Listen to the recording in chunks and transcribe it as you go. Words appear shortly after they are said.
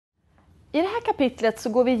I det här kapitlet så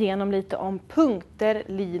går vi igenom lite om punkter,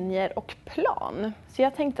 linjer och plan. Så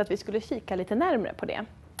jag tänkte att vi skulle kika lite närmare på det.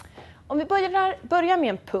 Om vi börjar med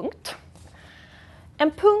en punkt.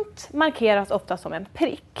 En punkt markeras ofta som en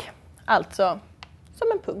prick. Alltså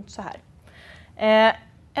som en punkt så här.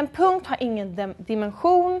 En punkt har ingen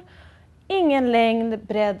dimension, ingen längd,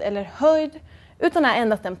 bredd eller höjd. Utan är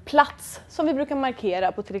endast en plats som vi brukar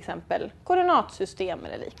markera på till exempel koordinatsystem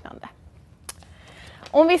eller liknande.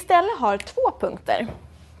 Om vi istället har 2 punkter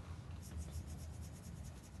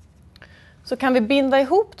så kan vi binda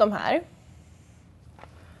ihop de här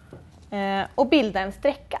och bilda en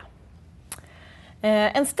sträcka.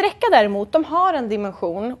 En sträcka däremot, de har en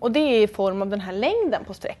dimension och det är i form av den här längden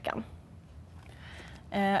på sträckan.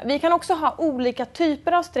 Vi kan också ha olika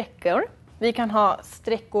typer av sträckor. Vi kan ha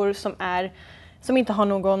sträckor som inte har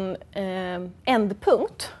någon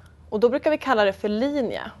ändpunkt och då brukar vi kalla det för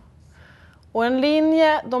linje. Och en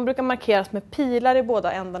linje, de brukar markeras med pilar i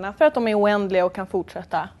båda ändarna för att de är oändliga och kan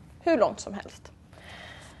fortsätta hur långt som helst.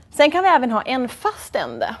 Sen kan vi även ha en fast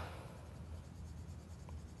ände.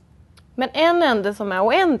 Men en ände som är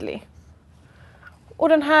oändlig. Och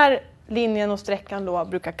den här linjen och sträckan då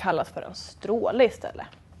brukar kallas för en stråle istället.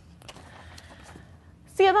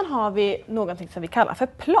 Sedan har vi någonting som vi kallar för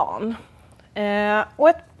plan.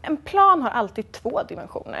 Och en plan har alltid 2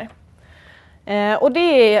 dimensioner. Och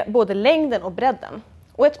det är både längden och bredden.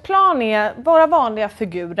 Och ett plan är bara vanliga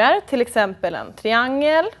figurer, till exempel en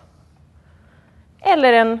triangel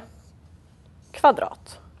eller en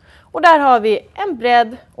kvadrat. Och där har vi en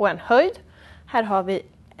bredd och en höjd. Här har vi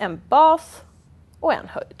en bas och en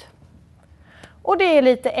höjd. Och det är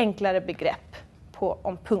lite enklare begrepp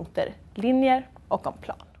om punkter, linjer och om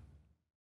plan.